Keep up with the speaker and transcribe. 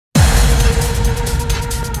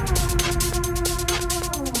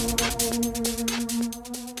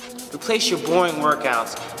Replace your boring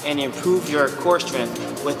workouts and improve your core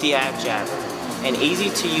strength with the Ab Jabber, an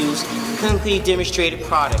easy-to-use, clinically demonstrated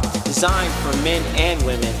product designed for men and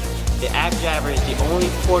women. The Ab Jabber is the only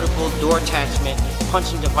portable door attachment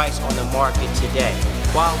punching device on the market today.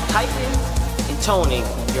 While tightening and toning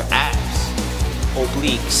your abs,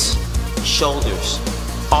 obliques, shoulders,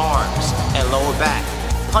 arms, and lower back,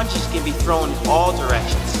 punches can be thrown in all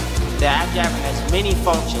directions. The Ab Jabber has many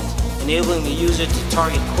functions, enabling the user to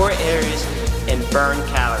target core areas and burn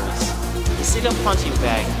calories. The sit-up punching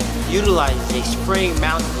bag utilizes a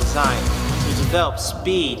spring-mounted design to develop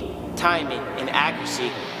speed, timing, and accuracy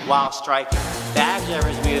while striking. The Ab Jabber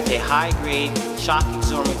is made with a high-grade,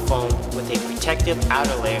 shock-absorbing foam with a protective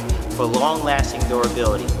outer layer for long-lasting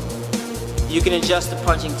durability. You can adjust the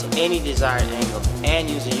punching to any desired angle and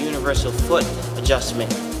use a universal foot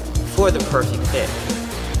adjustment for the perfect fit.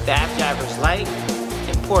 The Ab Jabber is light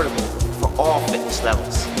and portable for all fitness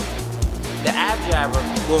levels. The Ab Jabber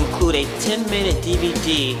will include a 10-minute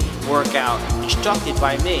DVD workout instructed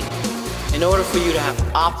by me. In order for you to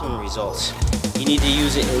have optimum results, you need to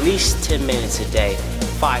use it at least 10 minutes a day,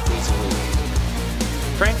 5 days a week.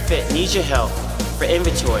 CrankFit needs your help for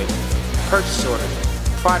inventory, purchase order,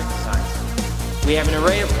 product designs. We have an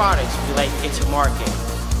array of products we'd like to get to market.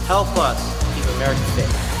 Help us keep America fit.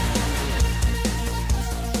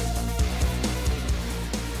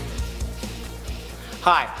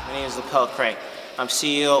 Hi, my name is Lapell Crank. I'm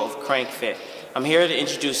CEO of CrankFit. I'm here to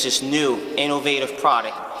introduce this new, innovative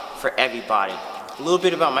product for everybody. A little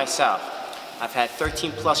bit about myself. I've had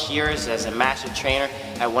 13 plus years as a master trainer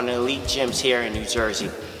at one of the elite gyms here in New Jersey.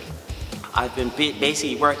 I've been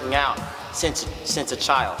basically working out since a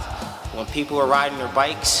child. When people were riding their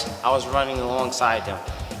bikes, I was running alongside them.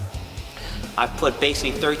 I've put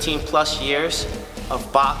basically 13 plus years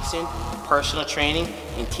of boxing, personal training,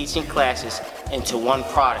 and teaching classes into one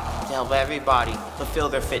product to help everybody fulfill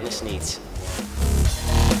their fitness needs.